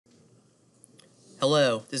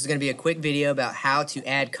Hello, this is going to be a quick video about how to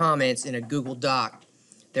add comments in a Google Doc.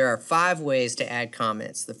 There are 5 ways to add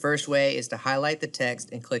comments. The first way is to highlight the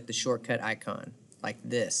text and click the shortcut icon, like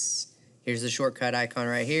this. Here's the shortcut icon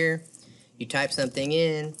right here. You type something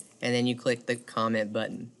in, and then you click the comment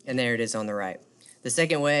button, and there it is on the right. The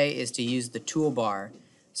second way is to use the toolbar.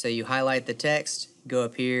 So you highlight the text, go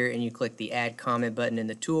up here, and you click the Add Comment button in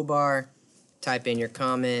the toolbar, type in your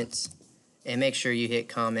comments, and make sure you hit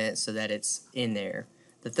comment so that it's in there.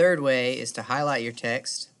 The third way is to highlight your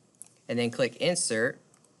text and then click Insert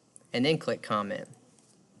and then click Comment.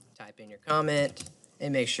 Type in your comment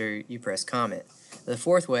and make sure you press Comment. The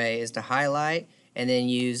fourth way is to highlight and then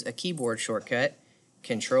use a keyboard shortcut,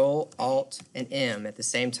 Control, Alt, and M at the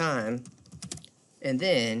same time, and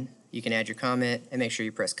then you can add your comment and make sure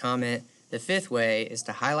you press Comment. The fifth way is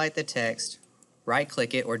to highlight the text,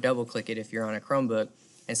 right-click it or double-click it if you're on a Chromebook,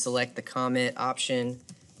 and select the comment option,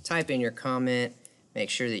 type in your comment, make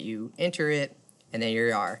sure that you enter it, and there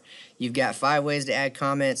you are. You've got 5 ways to add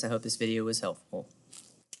comments. I hope this video was helpful.